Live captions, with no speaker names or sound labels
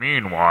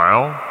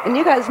Meanwhile, And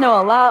you guys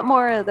know a lot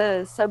more of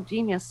the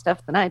Subgenius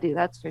stuff than I do,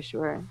 that's for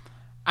sure.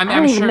 I mean, I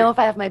don't even know if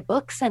I have my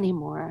books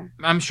anymore.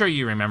 I'm sure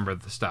you remember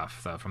the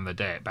stuff though from the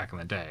day back in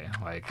the day.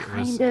 Like it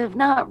was, Kind of,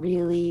 not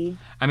really.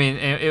 I mean,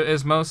 it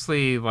was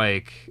mostly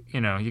like,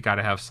 you got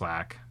to have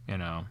Slack,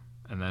 and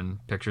then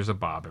pictures of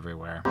Bob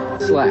everywhere.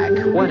 Slack,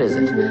 what is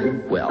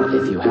it? Well,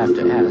 if you have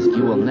to ask,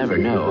 you will never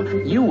know.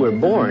 You were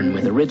born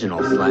with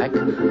original Slack,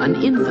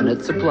 an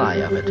infinite supply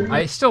of it.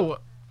 I still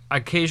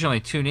occasionally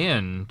tune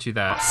in to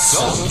that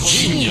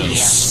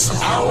Subgenius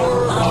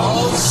Hour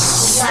of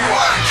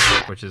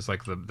Slack, which is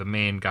like the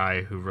main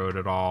guy who wrote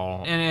it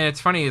all. And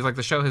it's funny, is like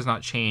the show has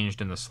not changed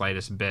in the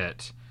slightest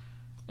bit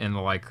in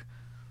the like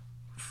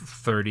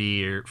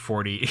 30 or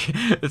 40.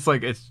 It's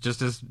like it's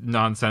just as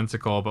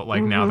nonsensical, but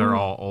like now they're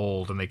all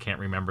old and they can't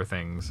remember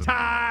things.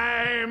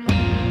 time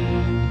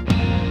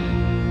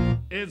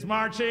is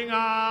marching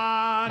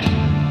on.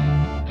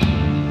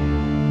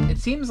 It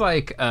seems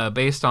like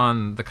based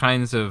on the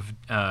kinds of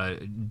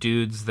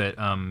dudes that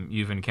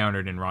you've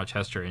encountered in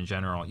Rochester in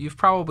general, you've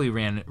probably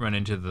run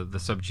into the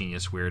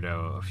Subgenius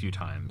weirdo a few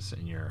times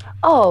in your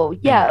of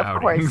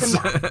outings. course.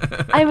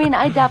 And, I mean,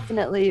 I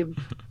definitely.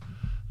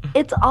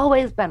 It's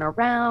always been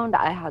around.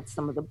 I had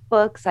some of the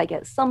books. I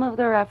get some of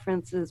the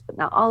references, but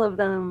not all of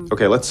them.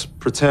 Okay, let's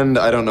pretend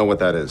I don't know what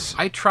that is.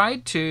 I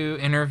tried to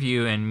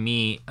interview and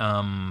meet.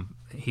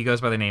 He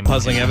goes by the name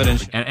Puzzling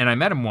Evidence, and I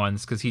met him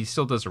once because he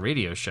still does a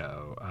radio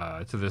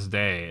show to this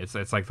day.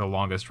 It's like the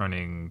longest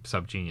running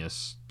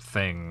Subgenius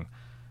thing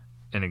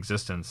in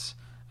existence.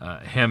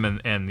 Him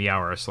and the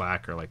Hour of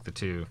Slack are like the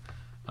two.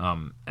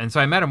 And so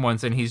I met him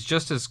once, and he's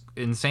just as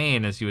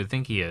insane as you would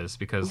think he is,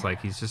 because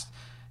like he's just.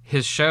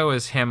 His show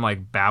is him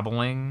like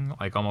babbling,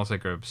 like almost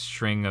like a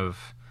stream of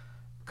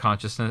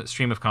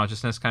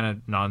consciousness kind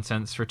of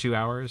nonsense for 2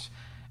 hours.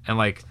 And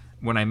like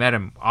when I met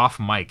him off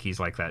mic, he's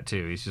like that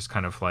too. He's just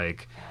kind of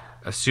like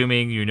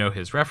assuming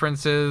his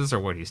references or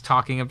what he's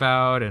talking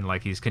about, and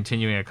like he's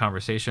continuing a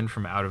conversation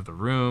from out of the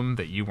room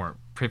that you weren't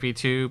privy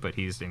to, but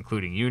he's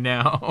including you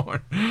now.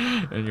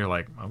 And you're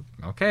like, oh,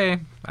 okay,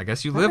 I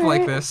guess you live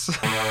like this.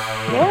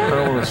 I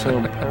don't want to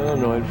sound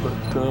paranoid, but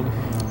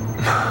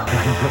I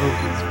know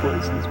this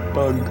place is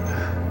bugged.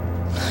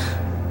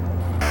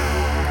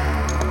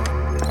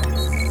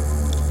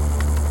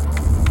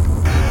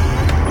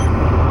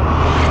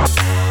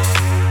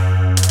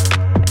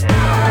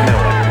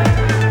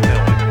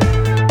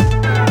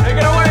 Take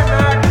it away,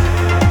 Mac.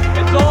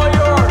 It's all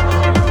yours.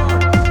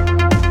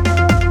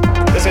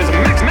 This is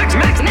Max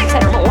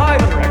from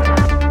Alive and Direct.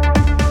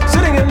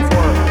 Sitting in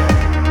for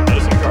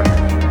Edison Gardner.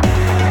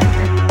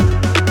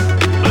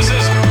 this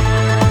is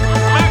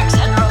Max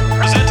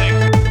presenting,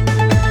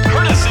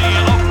 courtesy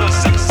of the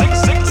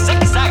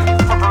 666 Act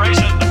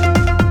Corporation,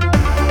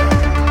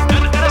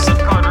 an Edison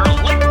Carter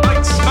Late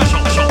Night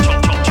Special.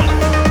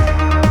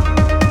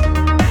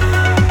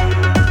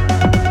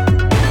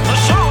 The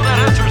show that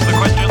answers the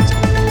questions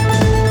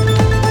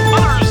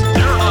others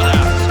dare not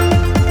ask.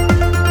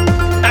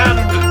 And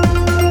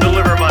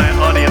deliver my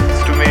audience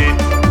to me.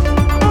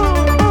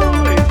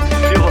 I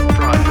feel a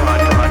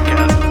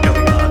broadcast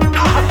going on.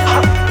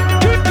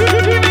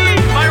 TV,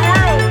 my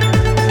world,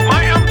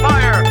 my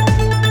empire,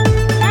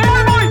 my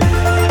life.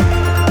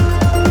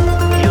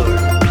 Your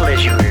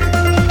pleasure.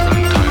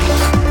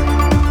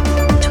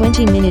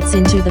 20 minutes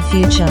into the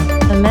future,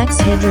 a Max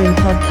Headroom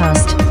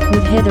podcast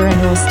with Heather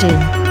and Austin.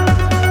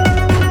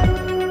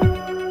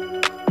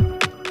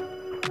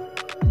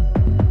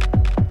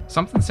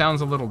 Something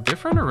sounds a little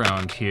different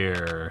around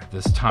here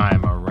this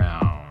time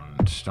around,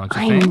 don't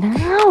you I think?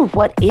 know.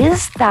 What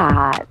is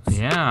that?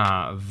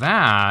 Yeah,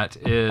 that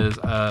is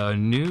a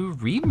new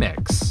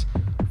remix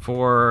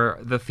for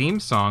the theme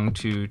song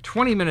to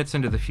 20 Minutes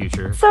into the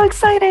Future, So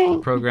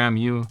exciting. program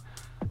you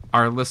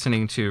are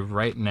listening to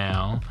right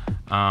now.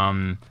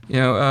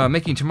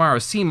 Making tomorrow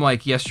seem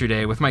like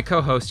yesterday with my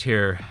co-host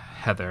here,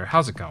 Heather.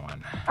 How's it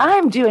going?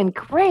 I'm doing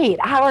great.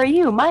 How are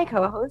you? My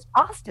co-host,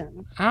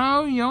 Austin.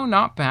 Oh,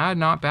 not bad,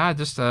 not bad.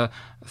 Just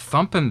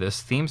thumping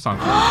this theme song.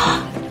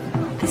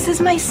 This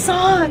is my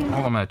song. Hold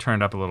on, I'm going to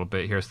turn it up a little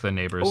bit here so the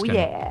neighbors Oh, can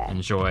yeah.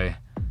 enjoy.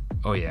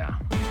 Oh, yeah.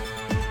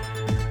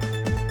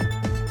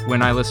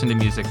 When I listen to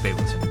music, they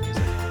listen to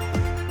music.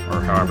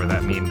 Or however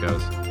that meme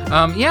goes.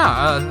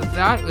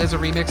 That is a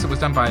remix that was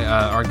done by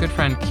our good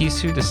friend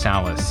Kisu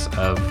DeSalis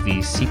of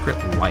The Secret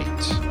Light,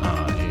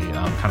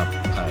 a kind of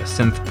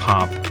synth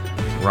pop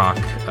rock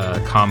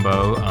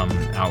combo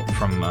out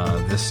from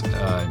this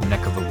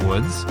neck of the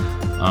woods.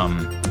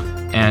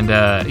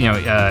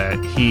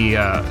 He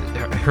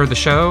heard the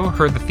show,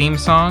 heard the theme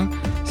song,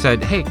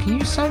 said, "Hey, can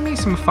you send me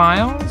some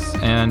files?"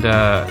 And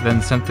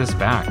then sent this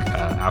back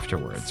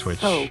afterwards. Which,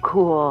 So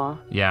cool.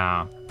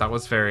 yeah, that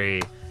was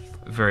very,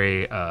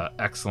 very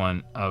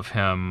excellent of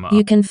him.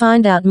 You can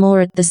find out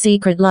more at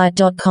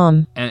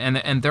thesecretlight.com.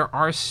 And there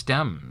are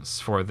stems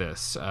for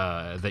this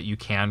that you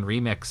can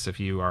remix if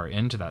you are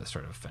into that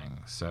sort of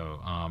thing. So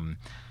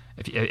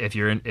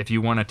if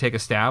you want to take a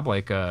stab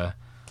like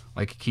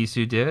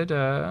Kisu did,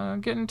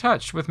 get in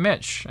touch with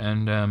Mitch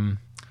and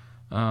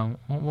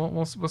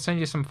we'll send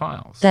you some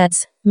files.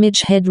 That's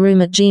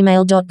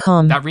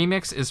mitchheadroom@gmail.com. That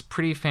remix is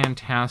pretty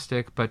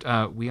fantastic,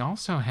 but we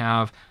also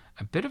have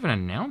a bit of an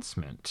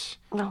announcement.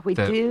 Oh, we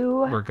that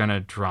do. We're gonna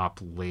drop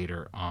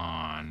later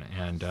on,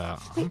 and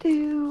We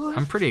do.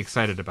 I'm pretty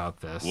excited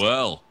about this.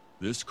 Well,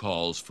 this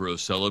calls for a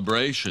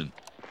celebration.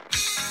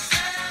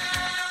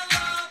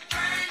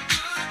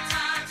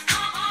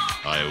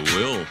 I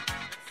will.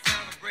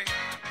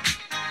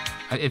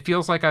 It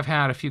feels like I've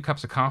had a few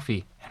cups of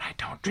coffee, and I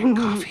don't drink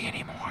coffee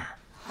anymore.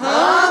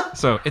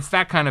 So it's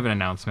that kind of an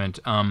announcement.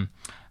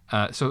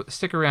 So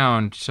stick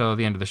around till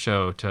the end of the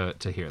show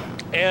to hear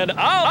that. And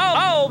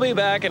I'll be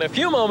back in a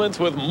few moments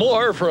with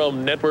more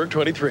from Network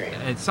 23.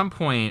 At some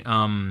point,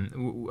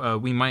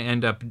 we might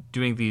end up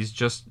doing these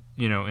just,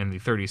 in the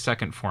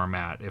 30-second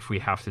format if we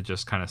have to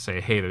just kind of say,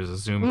 hey, there's a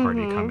Zoom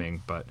party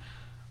coming. But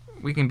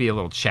we can be a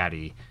little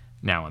chatty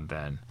now and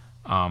then.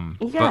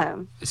 Yeah.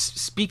 But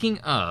speaking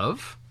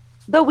of...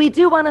 Though we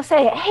do want to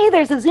say, hey,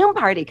 there's a Zoom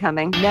party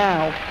coming.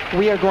 Now,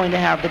 we are going to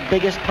have the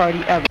biggest party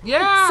ever.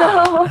 Yeah!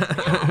 So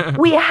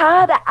we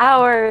had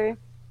our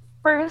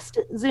first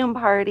Zoom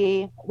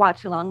party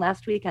watch along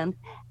last weekend,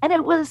 and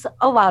it was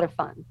a lot of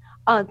fun.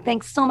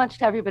 Thanks so much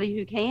to everybody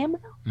who came.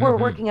 We're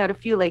working out a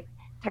few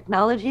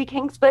technology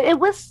kinks, but it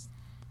was,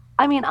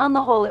 on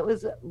the whole, it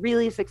was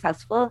really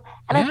successful.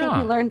 And I think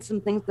we learned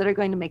some things that are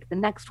going to make the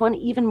next one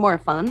even more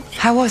fun.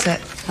 How was it?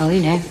 Oh,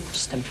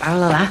 just a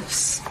barrel of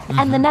laughs.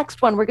 And the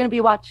next one, we're going to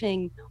be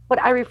watching what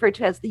I refer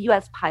to as the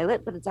U.S.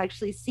 pilot, but it's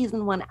actually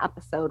season 1,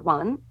 episode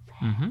 1.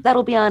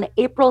 That'll be on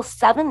April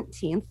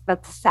 17th.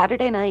 That's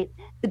Saturday night,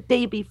 the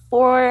day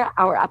before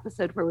our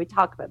episode where we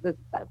talk about the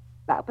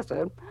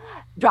episode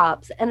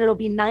drops. And it'll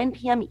be 9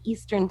 p.m.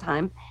 Eastern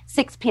time,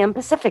 6 p.m.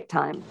 Pacific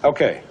time.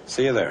 Okay,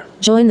 see you there.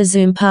 Join the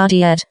Zoom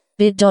party at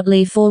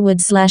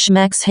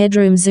bit.ly/Max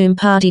Headroom Zoom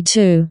Party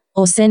 2,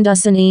 or send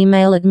us an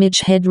email at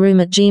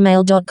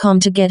mitchheadroom@gmail.com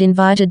to get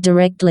invited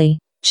directly.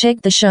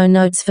 Check the show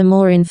notes for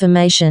more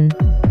information.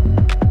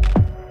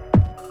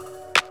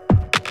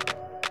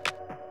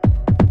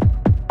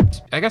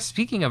 I guess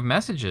speaking of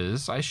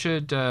messages, I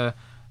should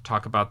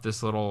talk about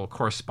this little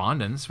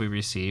correspondence we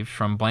received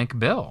from Blank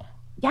Bill.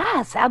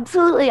 Yes,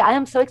 absolutely. I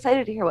am so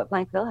excited to hear what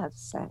Blank Bill has to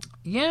say.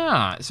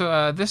 Yeah,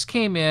 so this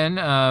came in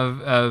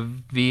via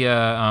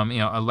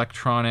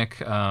electronic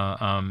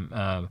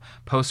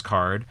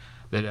postcard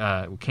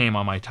that came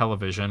on my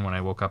television when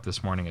I woke up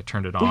this morning. I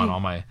turned it on.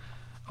 All my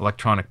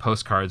electronic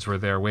postcards were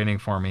there waiting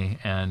for me,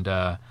 and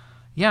this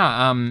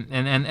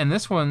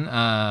one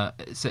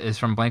is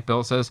from Blank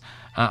Bill. It says,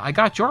 I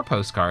got your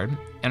postcard,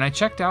 and I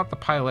checked out the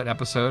pilot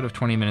episode of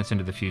 20 Minutes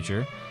into the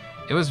Future.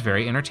 It was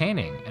very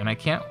entertaining, and I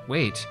can't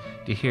wait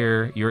to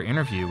hear your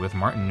interview with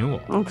Martin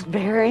Newell. It's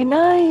very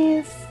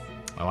nice.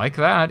 I like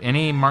that.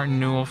 Any Martin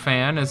Newell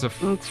fan is a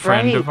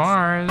friend of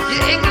ours.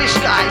 You English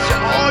guys, you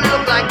all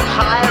look like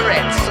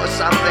pirates or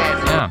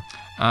something. Yeah.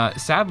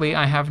 Sadly,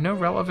 I have no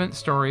relevant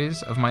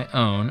stories of my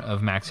own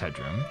of Max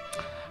Headroom.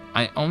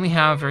 I only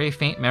have very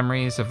faint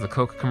memories of the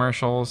Coke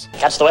commercials.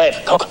 That's the way,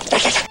 Coke.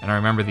 And I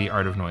remember the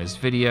Art of Noise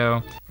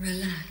video.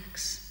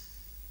 Relax.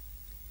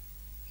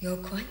 You're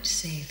quite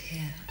safe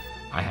here.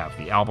 I have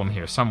the album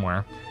here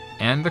somewhere.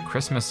 And the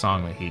Christmas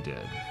song that he did.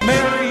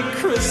 Merry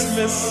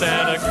Christmas,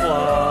 Santa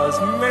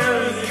Claus.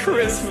 Merry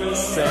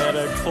Christmas,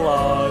 Santa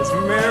Claus.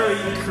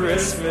 Merry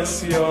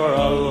Christmas, you're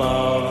a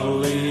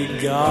lovely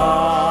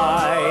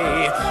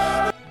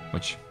guy.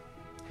 Which,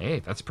 hey,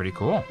 that's pretty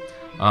cool.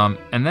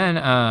 And then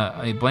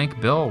a Blank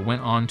Bill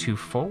went on to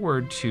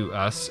forward to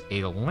us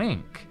a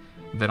link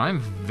that I'm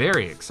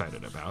very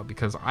excited about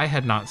because I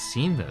had not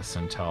seen this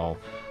until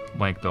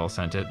Blank Bill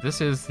sent it. This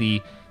is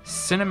the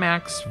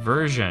Cinemax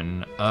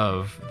version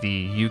of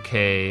the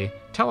UK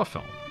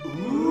telefilm.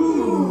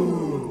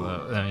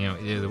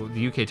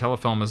 The UK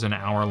telefilm is an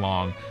hour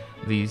long.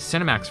 The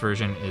Cinemax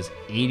version is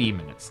 80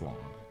 minutes long.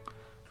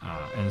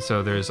 And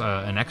so there's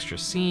an extra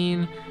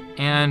scene,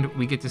 and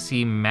we get to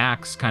see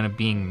Max kind of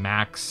being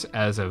Max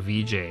as a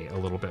VJ a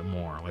little bit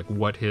more, like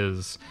what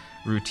his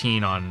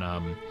routine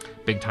on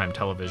big time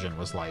television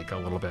was like a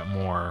little bit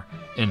more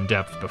in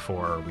depth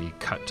before we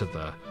cut to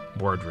the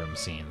boardroom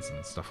scenes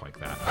and stuff like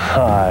that.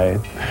 Hi,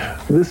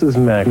 this is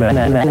Max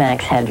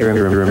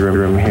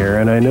Headroom here,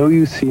 and I know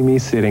you see me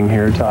sitting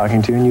here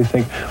talking to you, and you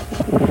think,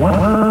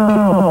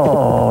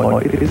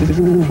 wow,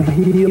 isn't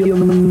he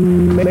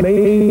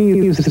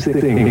amazing?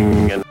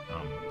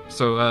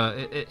 So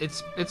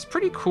it's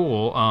pretty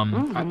cool.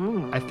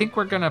 I think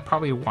we're gonna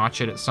probably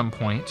watch it at some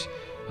point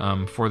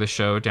for the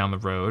show down the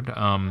road.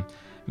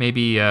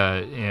 Maybe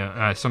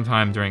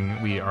sometime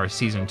during our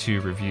season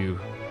 2 review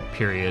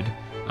period.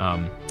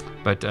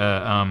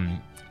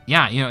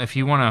 If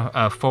you want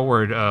to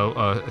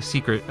forward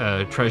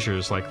secret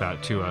treasures like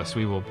that to us,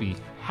 we will be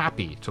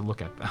happy to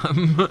look at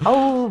them.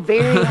 Oh,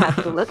 very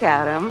happy to look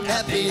at them.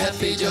 Happy,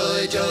 happy,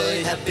 joy,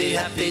 joy, happy,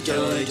 happy,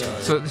 joy, joy.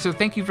 So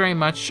thank you very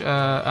much,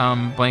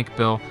 Blank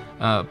Bill.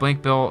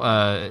 Blank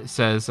Bill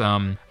says,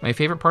 my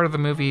favorite part of the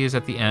movie is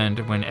at the end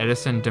when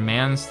Edison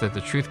demands that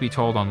the truth be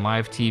told on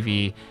live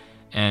TV.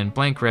 and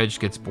Blank Reg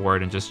gets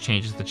bored and just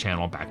changes the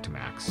channel back to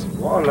Max.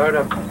 One load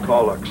of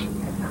bollocks.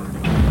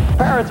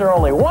 Parrots are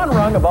only one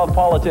rung above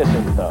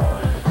politicians,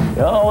 though.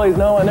 You always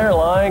know when they're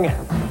lying.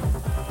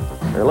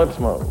 Their lips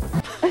move.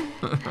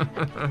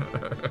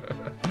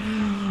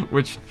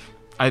 Which,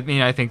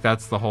 I think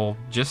that's the whole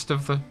gist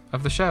of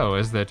the show,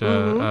 is that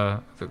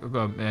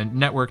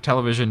network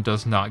television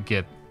does not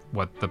get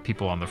what the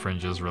people on the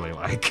fringes really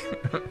like.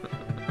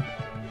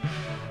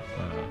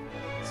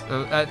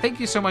 Thank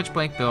you so much,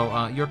 Blank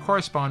Bill. Your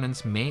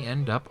correspondence may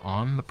end up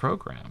on the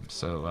program,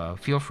 so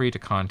feel free to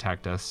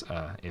contact us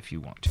if you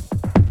want to.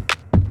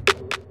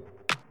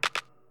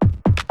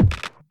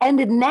 And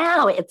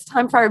now it's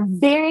time for our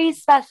very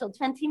special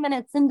 20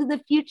 minutes into the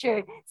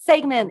future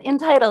segment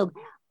entitled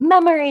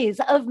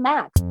Memories of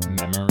Max.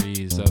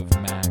 Memories of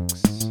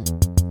Max.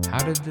 How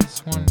did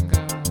this one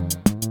go?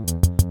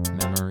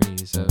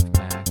 Memories of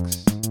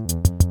Max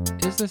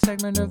is the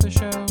segment of the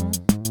show.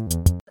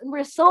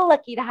 We're so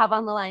lucky to have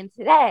on the line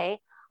today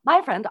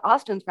my friend,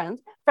 Austin's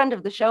friend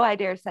of the show, I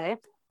dare say,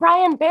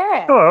 Brian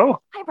Barrett. Hello.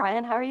 Hi,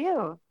 Brian. How are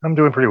you? I'm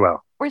doing pretty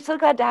well. We're so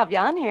glad to have you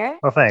on here.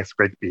 Well, thanks.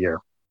 Great to be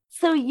here.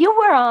 So you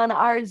were on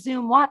our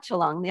Zoom watch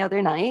along the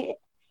other night.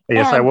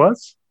 Yes, I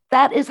was.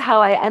 That is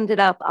how I ended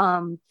up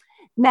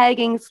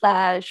nagging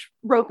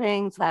 /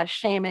 roping /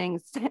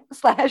 shaming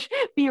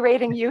 /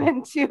 berating you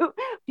into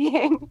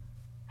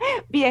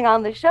being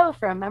on the show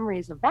for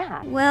Memories of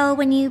Max. Well,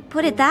 when you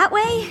put it that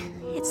way,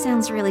 it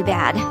sounds really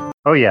bad.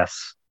 Oh,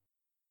 yes.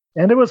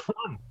 And it was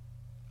fun.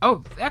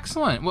 Oh,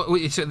 excellent. Well,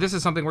 so this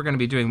is something we're going to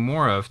be doing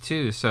more of,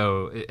 too.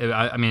 So,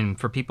 I mean,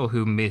 for people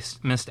who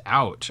missed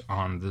out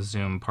on the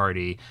Zoom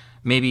party,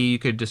 maybe you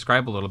could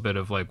describe a little bit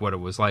of, like, what it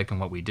was like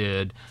and what we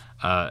did,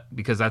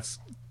 because that's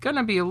going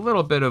to be a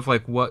little bit of,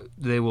 like, what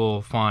they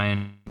will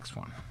find next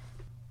one.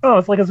 Oh,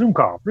 it's like a Zoom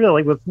call,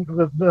 really, with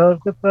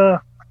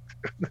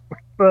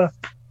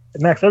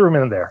Max Headroom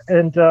in there.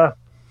 And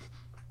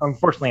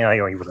unfortunately,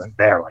 he wasn't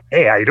there. Like,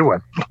 hey, how you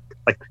doing?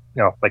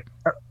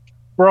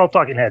 We're all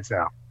talking heads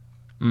now.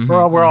 Mm-hmm,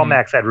 we're all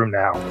Max Headroom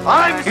now.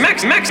 I'm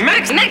Max Headroom.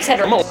 I'm Max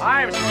Headroom.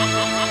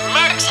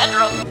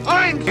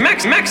 I'm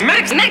Max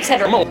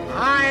Headroom.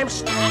 I'm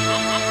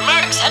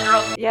Max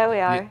Headroom. Yeah, we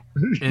are.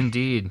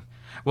 Indeed.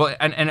 Well,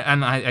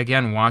 and I,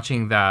 again,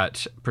 watching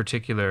that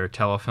particular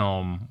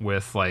telefilm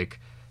with, like,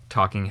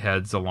 talking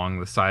heads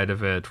along the side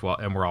of it,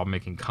 and we're all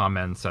making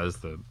comments as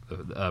the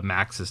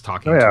Max is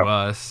talking to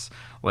us.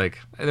 Like,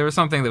 there was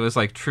something that was,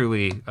 like,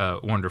 truly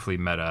wonderfully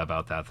meta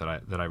about that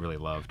I really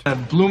loved.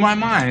 That blew my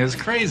mind. It was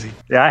crazy.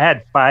 Yeah, I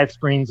had 5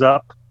 screens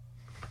up.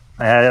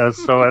 It was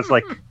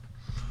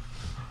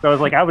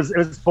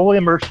full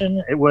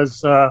immersion. It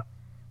was my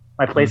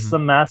place is a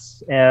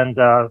mess, and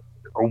a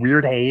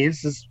weird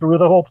haze is through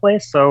the whole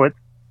place. So it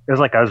was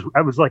like I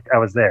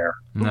was there.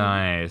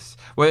 Nice.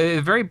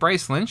 Well, very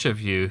Bryce Lynch of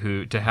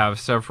you to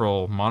have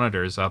several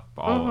monitors up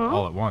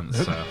all at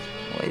once. So.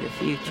 Way the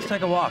future. Let's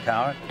take a walk,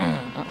 Howard.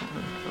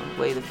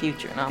 Way the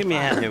future. Give me a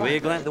hand here, will you,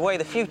 Glenn? The way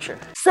the future.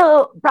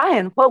 So,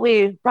 Brian, what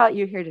we brought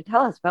you here to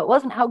tell us about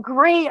wasn't how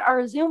great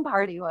our Zoom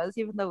party was,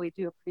 even though we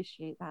do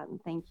appreciate that and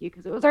thank you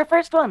because it was our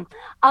first one.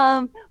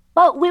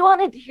 But we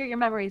wanted to hear your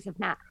memories of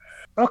Max.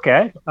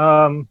 Okay.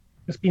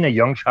 Just being a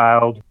young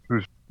child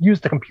who's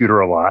used the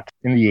computer a lot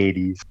in the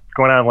 80s,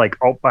 going on like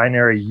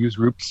alt-binary use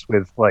groups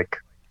with like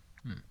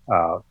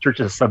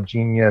Churches of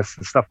Subgenius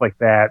and stuff like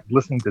that,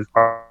 listening to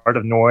Art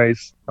of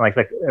Noise, and like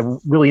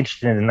really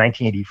interested in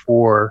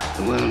 1984.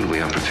 The world we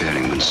are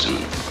preparing, Winston,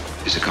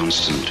 is a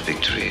constant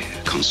victory,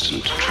 a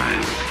constant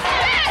triumph.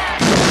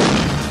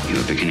 You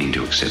are beginning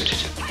to accept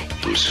it.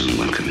 You'll soon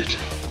welcome it.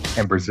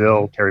 And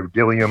Brazil, Terry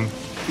Gilliam.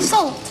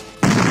 Sold.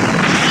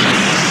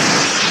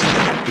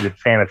 Been a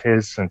fan of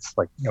his since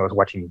I was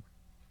watching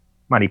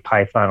Monty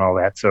Python and all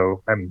that,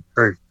 so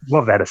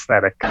love that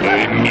aesthetic.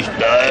 And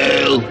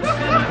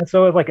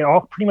so it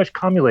all pretty much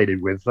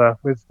cumulated with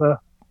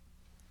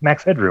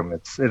Max Headroom.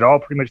 It all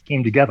pretty much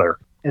came together.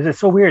 And it's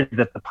so weird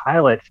that the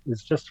pilot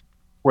is just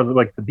for the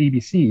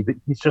BBC, but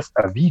he's just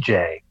a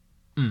VJ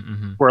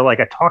for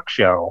a talk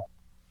show.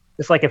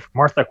 It's like if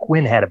Martha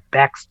Quinn had a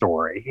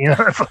backstory,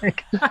 it's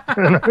like.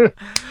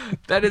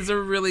 That is a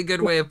really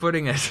good way of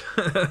putting it.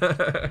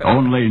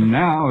 Only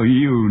now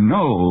you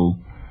know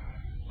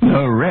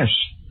the rest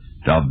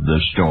of the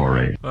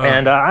story.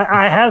 And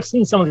I have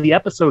seen some of the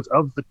episodes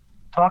of the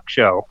talk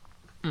show,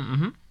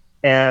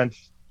 and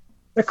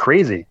they're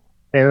crazy.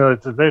 They're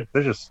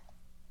just,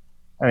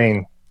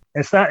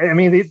 it's not.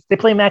 They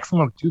play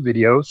maximum of 2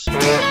 videos.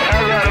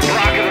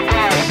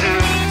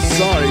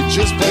 Sorry,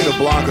 just played a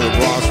block of the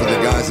Bronx for the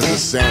guys at the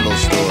sandal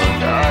store.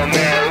 Oh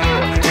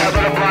man, how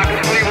about a block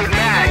of Fleetwood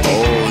Mac?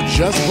 Oh,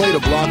 just played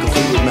a block of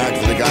Fleetwood Mac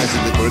for the guys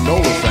at the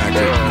granola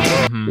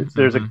factory.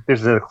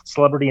 There's a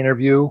celebrity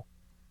interview.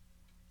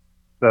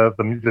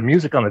 The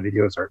music on the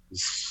videos are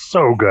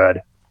so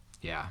good.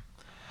 Yeah.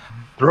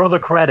 Throw the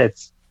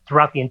credits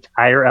throughout the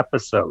entire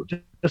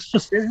episode.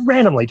 Just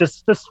randomly,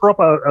 just throw up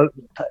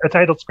a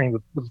title screen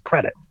with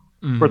credit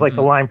for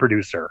the line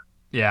producer.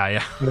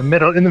 Yeah. In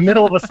the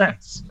middle of a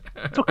sentence.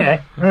 It's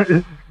okay.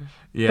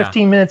 Yeah.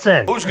 15 minutes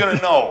in. Who's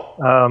gonna know?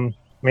 I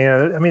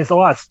mean, it's a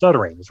lot of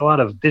stuttering. There's a lot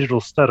of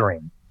digital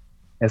stuttering,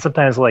 and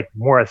sometimes like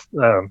more.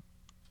 And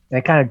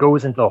it kind of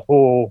goes into the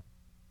whole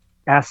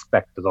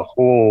aspect of the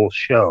whole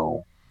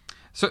show.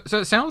 So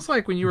it sounds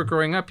like when you were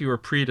growing up, you were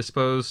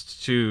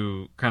predisposed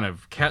to kind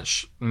of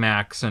catch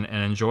Max and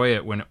enjoy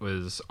it when it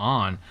was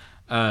on.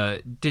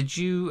 Did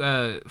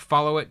you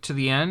follow it to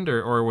the end,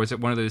 or was it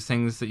one of those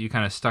things that you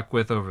kind of stuck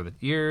with over the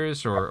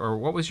years, or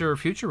what was your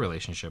future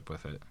relationship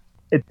with it?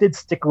 It did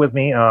stick with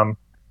me.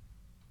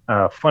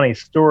 Funny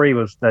story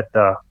was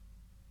that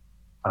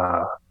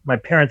my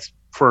parents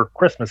for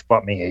Christmas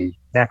bought me a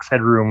Max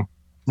Headroom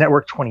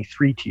Network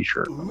 23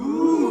 T-shirt.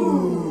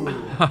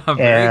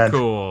 Very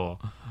cool.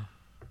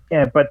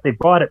 Yeah, but they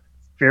bought it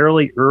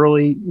fairly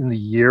early in the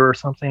year or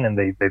something, and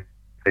they hid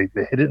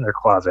it in their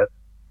closet.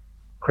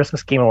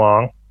 Christmas came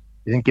along,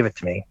 they didn't give it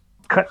to me.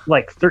 Cut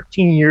like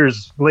 13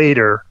 years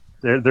later,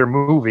 they're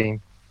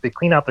moving. They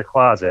clean out their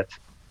closet.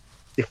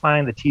 They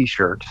find the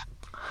T-shirt,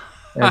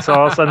 and so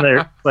all of a sudden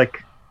they're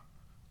like.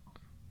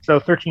 So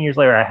 13 years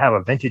later, I have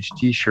a vintage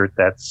T-shirt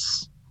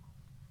that's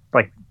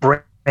like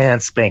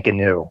brand spanking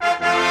new.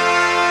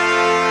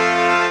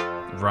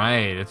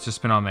 Right, it's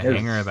just been on the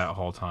hanger that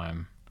whole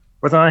time.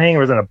 It was on a hanger.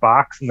 It was in a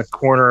box in the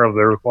corner of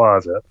their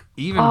closet.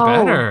 Even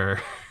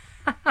better.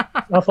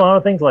 Also, a lot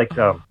of things like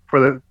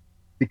for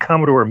the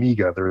Commodore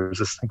Amiga, there's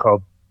this thing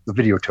called the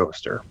video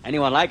toaster.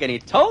 Anyone like any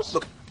toast?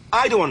 Look,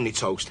 I don't want any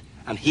toast,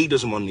 and he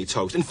doesn't want any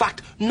toast. In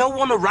fact, no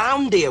one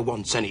around here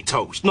wants any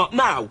toast. Not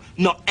now,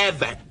 not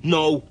ever.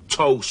 No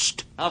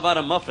toast. How about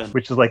a muffin?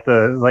 Which is like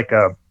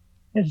it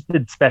just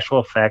did special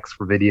effects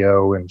for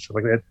video and stuff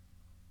like that.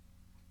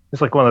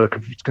 It's like one of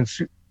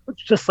the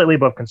just slightly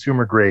above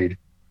consumer grade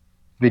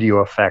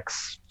video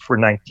effects for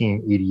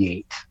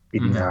 1988,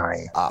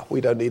 89.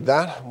 We don't need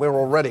that. We're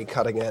already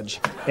cutting edge.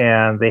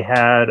 And they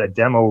had a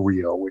demo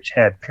reel which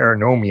had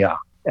Paranomia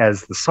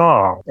as the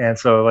song. And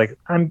so like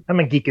I'm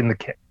a geek in the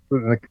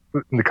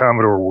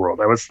Commodore world.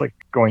 I was like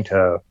going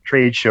to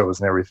trade shows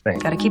and everything.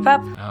 Gotta keep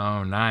up.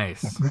 Oh,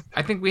 nice.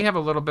 I think we have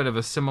a little bit of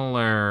a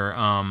similar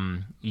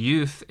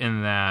youth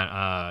in that,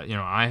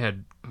 I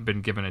had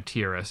been given a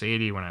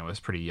TRS-80 when I was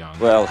pretty young.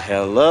 Well,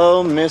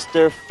 hello,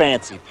 Mr.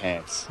 Fancy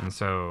Pants. And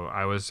so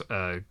I was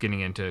getting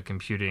into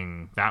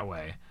computing that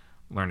way,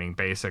 learning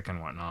BASIC and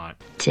whatnot.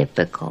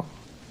 Typical.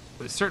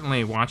 But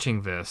certainly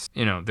watching this,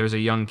 there's a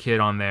young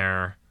kid on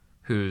there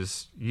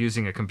who's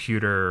using a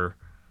computer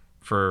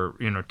for,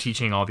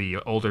 teaching all the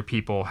older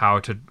people how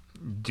to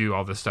do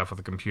all this stuff with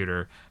a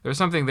computer. There's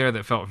something there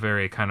that felt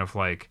very kind of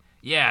like,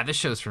 yeah, this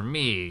show's for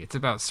me. It's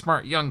about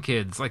smart young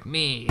kids like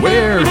me.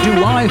 Where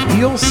do I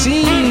feel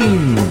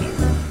seen?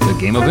 The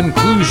game of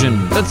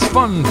inclusion that's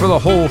fun for the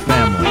whole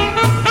family.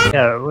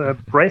 Yeah,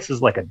 Bryce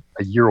is like a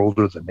year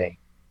older than me.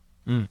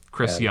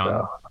 Chris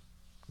Young.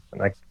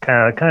 And I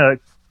kind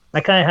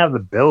of have the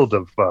build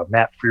of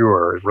Matt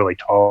Frewer, is really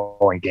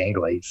tall and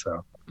gangly.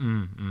 So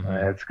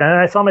it's kind of,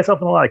 I saw myself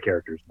in a lot of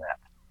characters in that.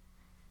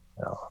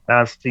 Now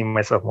I'm seeing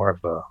myself more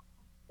of a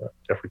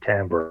Jeffrey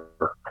Tambor.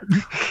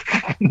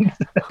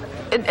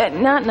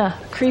 Not in a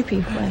creepy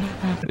way.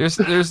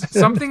 There's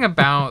something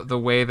about the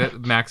way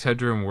that Max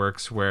Headroom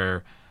works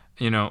where,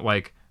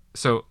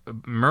 so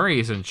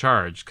Murray's in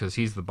charge because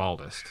he's the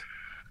baldest.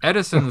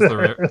 Edison's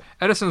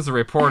the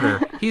reporter.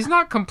 He's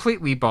not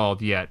completely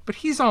bald yet, but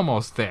he's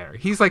almost there.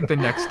 He's like the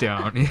next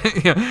down.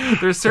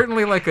 There's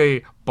certainly like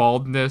a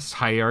baldness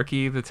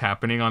hierarchy that's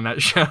happening on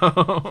that show.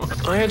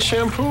 I had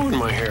shampoo in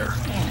my hair.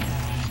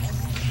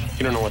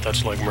 You don't know what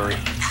that's like, Murray.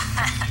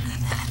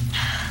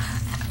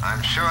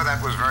 I'm sure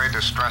that was very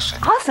distressing.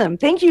 Awesome.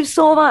 Thank you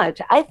so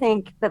much. I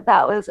think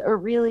that was a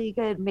really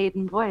good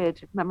maiden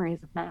voyage of Memories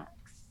of Max.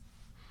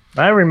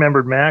 I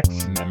remembered Max.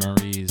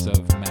 Memories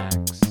of Max.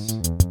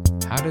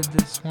 How did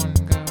this one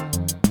go?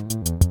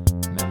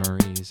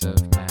 Memories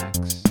of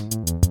Max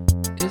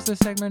is the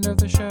segment of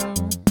the show.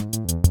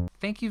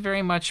 Thank you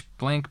very much,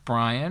 Blank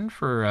Brian,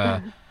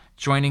 for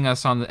joining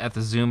us at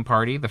the Zoom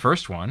party, the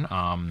first one.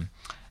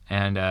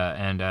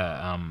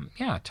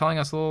 Telling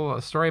us a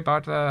little story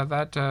about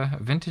that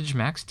vintage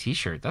Max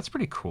T-shirt. That's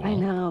pretty cool. I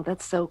know,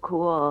 that's so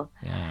cool.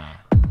 Yeah.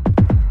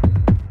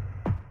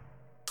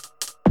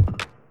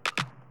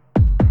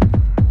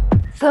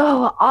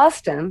 So,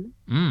 Austin,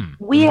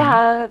 we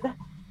have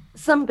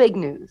some big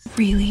news.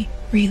 Really,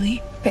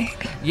 really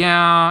big.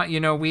 Yeah,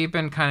 we've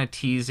been kind of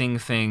teasing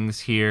things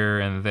here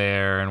and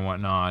there and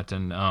whatnot,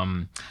 and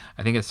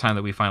I think it's time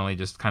that we finally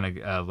just kind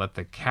of let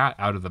the cat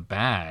out of the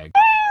bag.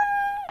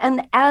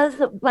 And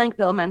as Blank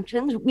Bill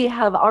mentioned, we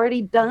have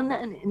already done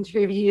an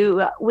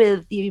interview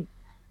with the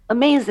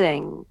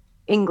amazing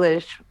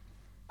English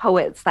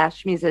poet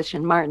 /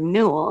 musician Martin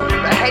Newell.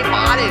 Hey,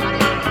 Martin,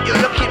 you're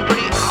looking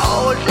pretty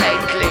old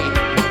lately.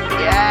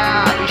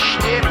 Yeah,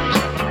 bestimmt.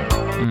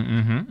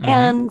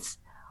 And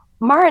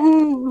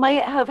Martin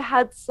might have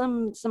had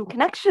some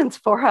connections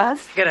for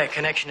us. I got a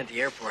connection at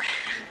the airport.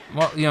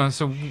 Well,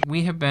 so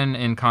we have been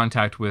in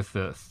contact with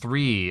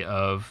 3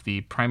 of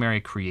the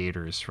primary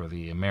creators for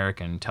the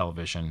American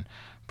television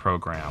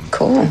program.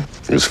 Cool.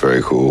 It's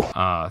very cool.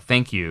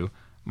 Thank you,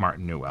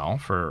 Martin Newell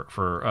for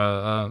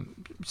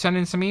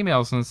sending some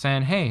emails and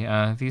saying,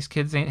 hey, these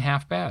kids ain't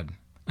half bad.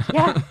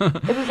 Yeah,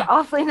 it was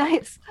awfully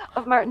nice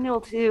of Martin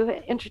Newell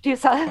to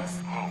introduce us.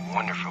 Oh,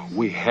 wonderful.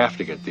 We have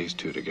to get these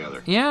two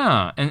together.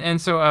 Yeah, and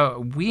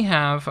so we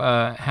have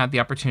had the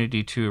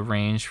opportunity to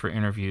arrange for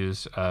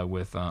interviews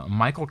with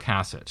Michael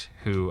Cassett,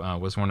 who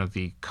was one of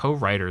the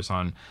co-writers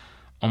on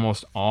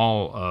almost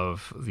all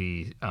of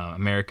the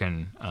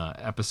American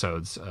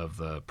episodes of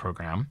the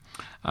program.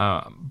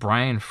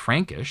 Brian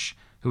Frankish,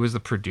 who was the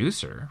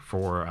producer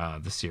for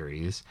the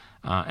series,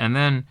 and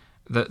then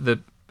the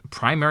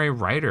primary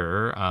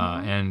writer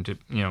and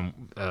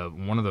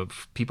one of the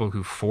people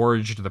who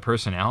forged the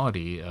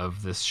personality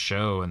of this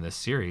show and this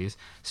series,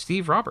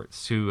 Steve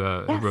Roberts, who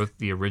wrote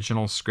the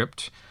original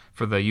script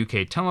for the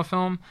UK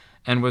telefilm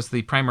and was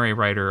the primary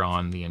writer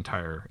on the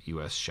entire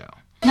US show.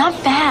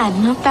 Not bad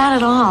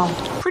at all.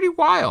 Pretty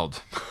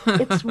wild.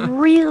 It's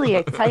really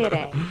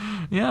exciting.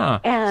 Yeah.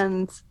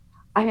 And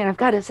I mean, I've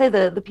got to say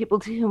the people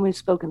to whom we've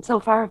spoken so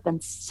far have been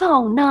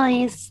so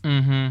nice.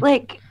 Mm-hmm.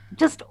 Like,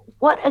 just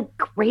what a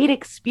great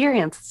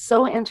experience.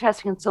 So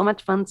interesting and so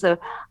much fun. So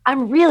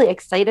I'm really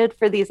excited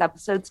for these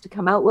episodes to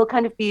come out. We'll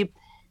kind of be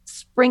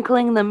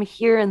sprinkling them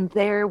here and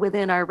there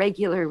within our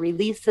regular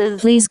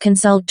releases. Please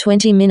consult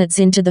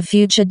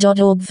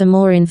 20minutesintothefuture.org for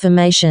more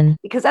information.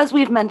 Because as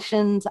we've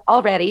mentioned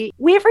already,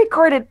 we've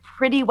recorded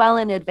pretty well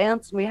in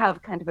advance and we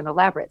have kind of an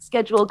elaborate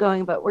schedule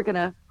going, but we're going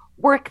to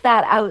work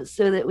that out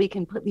so that we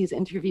can put these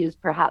interviews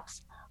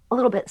perhaps a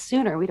little bit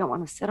sooner. We don't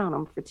want to sit on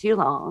them for too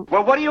long.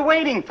 Well, what are you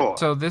waiting for?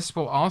 So this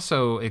will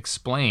also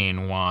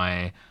explain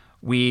why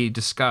we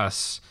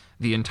discuss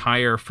the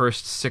entire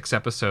first 6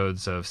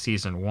 episodes of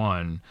season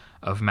 1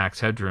 of Max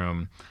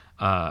Headroom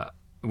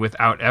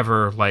without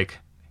ever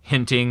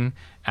hinting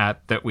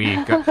at that we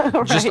got,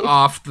 right. just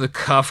off the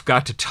cuff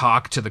got to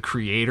talk to the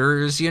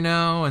creators,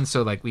 and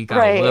so we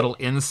got a little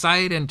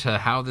insight into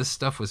how this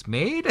stuff was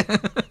made.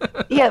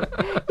 yeah.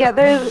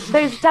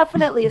 There's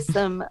definitely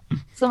some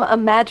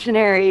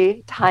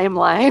imaginary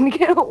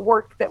timeline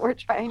work that we're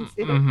trying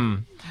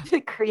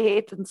to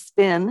create and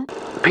spin.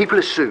 People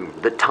assume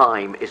that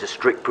time is a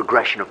strict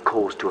progression of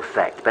cause to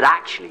effect, but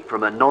actually,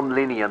 from a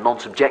non-linear,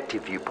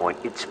 non-subjective viewpoint,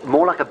 it's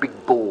more like a big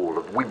ball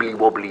of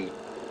wibbly-wobbly,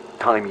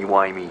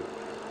 timey-wimey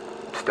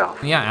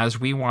stuff. Yeah, as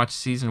we watch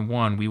season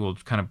 1, we will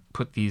kind of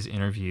put these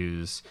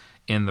interviews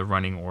in the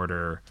running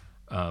order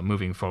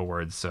moving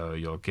forward. So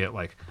you'll get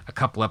a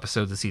couple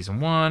episodes of season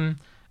 1,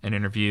 an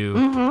interview,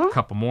 a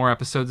couple more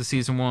episodes of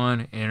season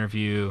 1,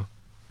 interview,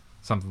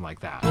 something like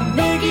that.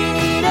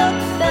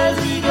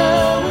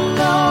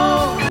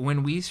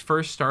 When we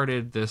first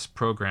started this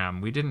program,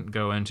 we didn't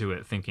go into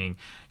it thinking,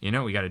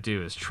 what we got to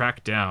do is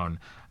track down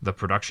the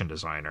production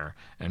designer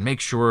and make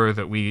sure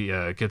that we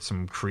get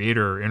some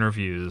creator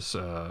interviews,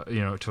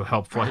 to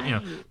help.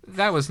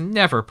 That was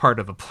never part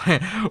of the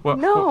plan.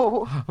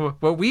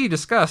 What we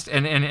discussed,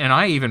 and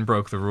I even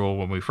broke the rule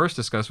when we first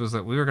discussed, was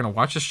that we were going to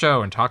watch the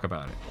show and talk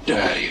about it.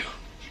 Dare you?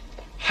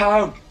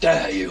 How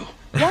dare you?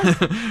 Yes,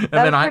 that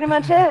was pretty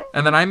much it.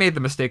 And then I made the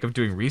mistake of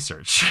doing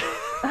research.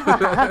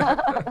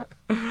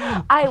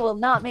 I will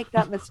not make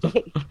that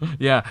mistake.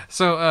 Yeah,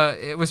 so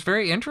it was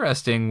very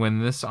interesting when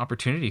this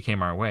opportunity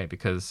came our way,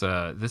 because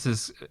this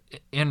is,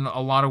 in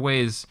a lot of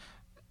ways,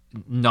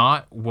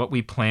 not what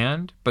we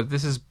planned, but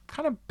this is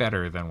kind of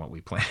better than what we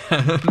planned.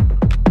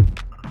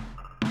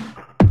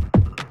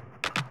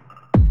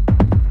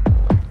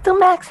 So,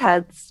 Max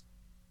Heads,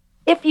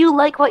 if you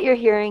like what you're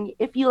hearing,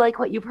 if you like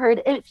what you've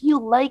heard, if you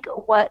like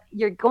what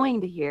you're going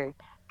to hear,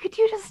 could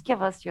you just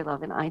give us your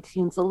love in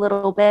iTunes a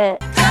little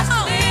bit? Just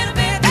a little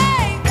bit,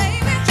 hey,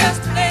 baby,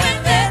 just a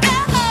little bit.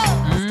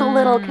 Just a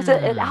little, because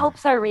it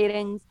helps our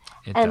ratings.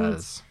 It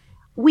does.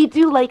 We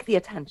do like the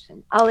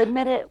attention. I'll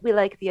admit it, we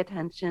like the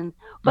attention.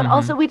 But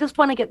also, we just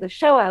want to get the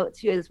show out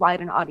to as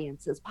wide an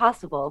audience as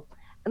possible.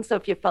 And so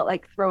if you felt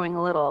like throwing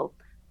a little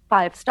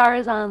 5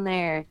 stars on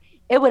there,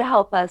 it would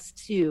help us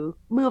to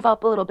move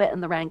up a little bit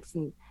in the ranks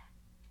and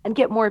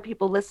get more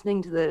people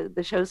listening to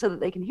the show so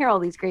that they can hear all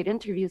these great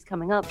interviews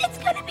coming up. It's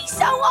going to be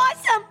so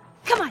awesome.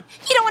 Come on,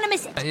 you don't want to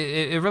miss it.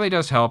 It really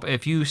does help.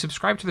 If you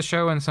subscribe to the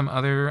show and some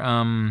other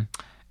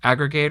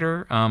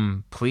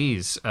aggregator,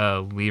 please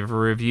leave a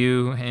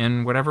review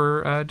in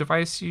whatever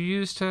device you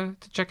use to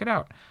check it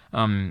out.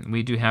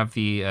 We do have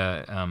the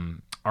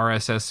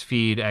RSS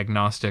feed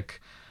agnostic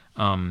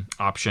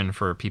option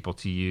for people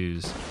to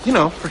use.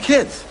 For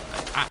kids.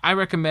 I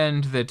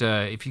recommend that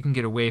if you can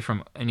get away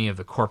from any of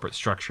the corporate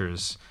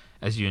structures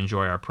as you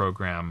enjoy our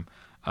program,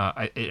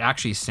 it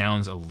actually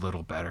sounds a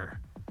little better.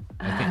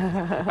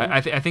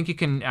 I think you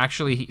can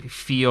actually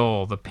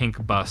feel the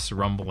pink bus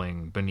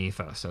rumbling beneath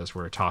us as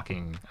we're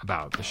talking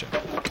about the show.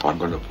 I'm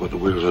going to put the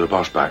wheels of the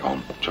bus back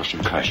on, just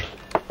in case.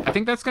 I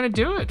think that's going to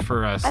do it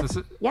for us.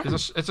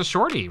 It's a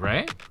shorty,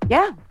 right?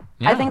 Yeah.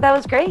 I think that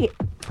was great.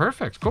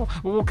 Perfect. Cool.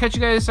 Well, we'll catch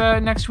you guys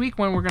next week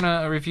when we're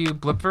going to review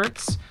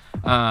Blipverts.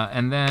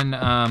 And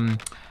then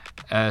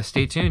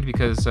stay tuned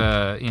because,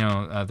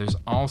 there's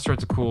all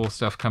sorts of cool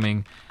stuff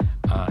coming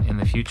in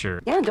the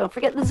future. Yeah, and don't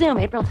forget the Zoom,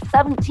 April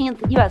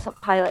 17th, U.S.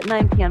 pilot,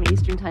 9 p.m.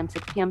 Eastern Time,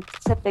 6 p.m.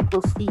 Pacific.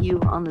 We'll see you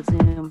on the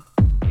Zoom.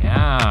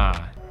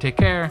 Yeah. Take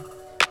care.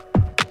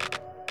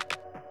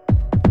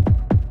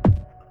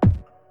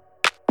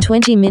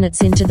 20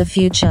 minutes into the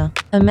future,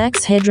 a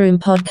Max Headroom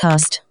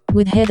podcast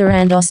with Heather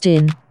and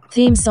Austin.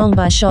 Theme song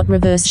by Shot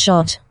Reverse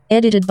Shot.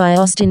 Edited by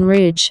Austin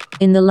Ridge,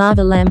 in the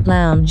Lava Lamp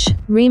Lounge.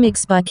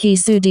 Remixed by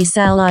Kisu D.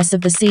 Ice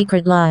of the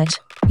Secret Light.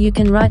 You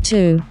can write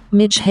to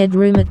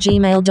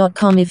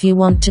mitchheadroom@gmail.com if you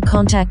want to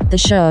contact the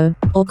show,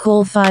 or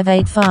call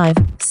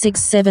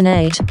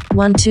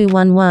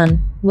 585-678-1211,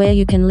 where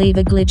you can leave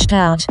a glitched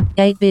out,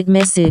 8-bit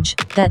message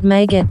that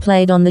may get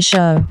played on the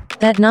show.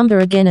 That number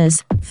again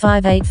is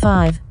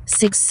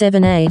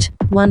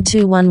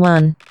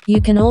 585-678-1211.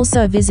 You can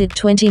also visit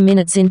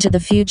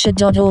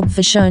 20minutesintothefuture.org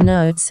for show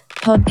notes,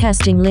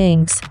 podcasting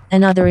links,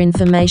 and other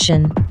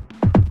information.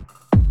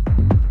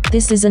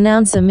 This is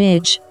announcer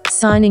Midge,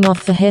 signing off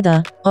for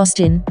Heather,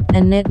 Austin,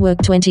 and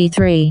Network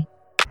 23.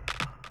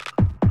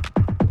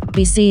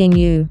 Be seeing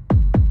you.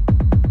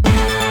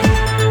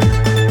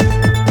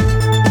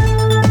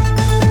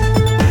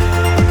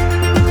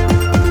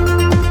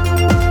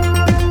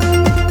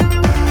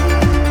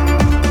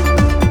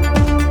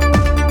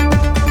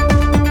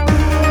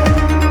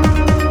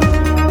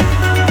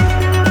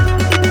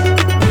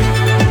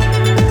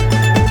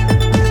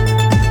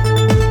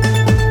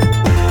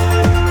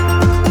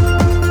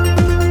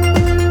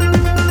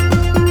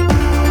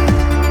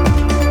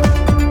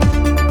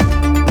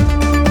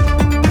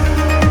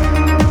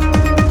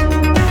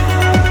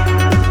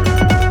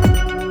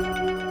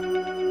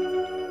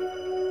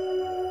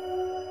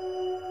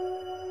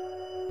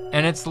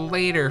 And it's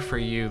later for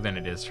you than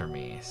it is for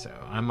me, so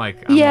I'm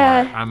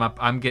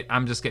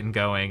I'm just getting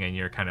going, and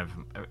you're kind of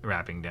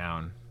wrapping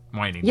down,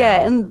 winding down.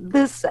 Yeah, and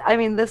this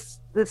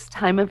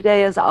time of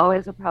day is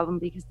always a problem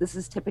because this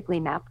is typically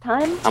nap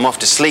time. I'm off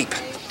to sleep,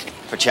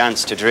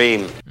 perchance to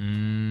dream.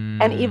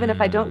 And even if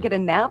I don't get a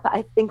nap,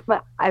 I think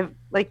I've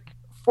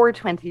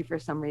 4:20 for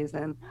some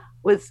reason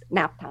was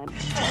nap time.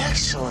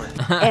 Excellent.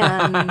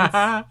 And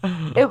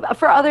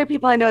for other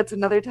people, I know it's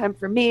another time.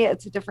 For me,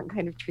 it's a different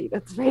kind of treat.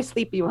 It's a very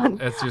sleepy one.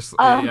 It's just,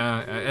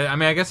 yeah. I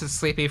mean, I guess it's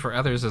sleepy for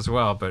others as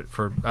well, but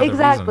for other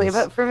exactly.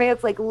 reasons. But for me,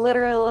 it's like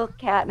literal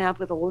cat nap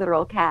with a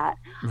literal cat.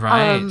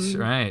 Right,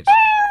 right.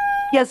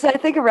 Yeah, so I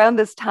think around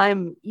this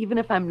time, even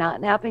if I'm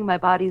not napping, my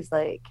body's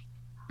like,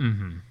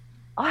 oh,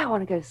 I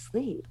want to go to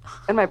sleep.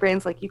 And my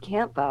brain's like, you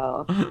can't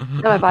though.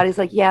 And my body's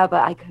like, yeah,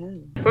 but I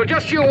could. Well,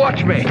 just you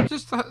watch me.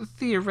 Just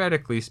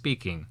theoretically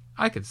speaking,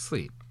 I could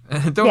sleep.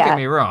 Don't get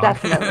me wrong.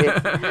 Definitely.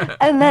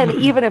 And then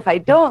even if I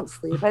don't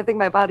sleep, I think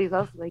my body's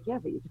also like, yeah,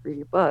 but you could read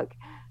your book.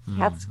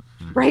 Cat's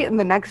right in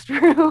the next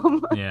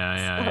room.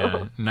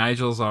 Yeah.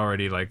 Nigel's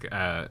already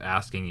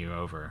asking you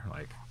over,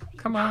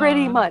 come on.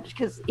 Pretty much,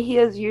 because he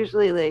is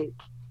usually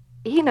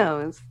he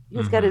knows.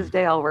 He's got his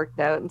day all worked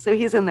out. And so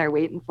he's in there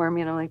waiting for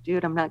me. And I'm like,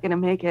 dude, I'm not going to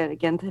make it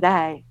again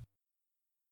today.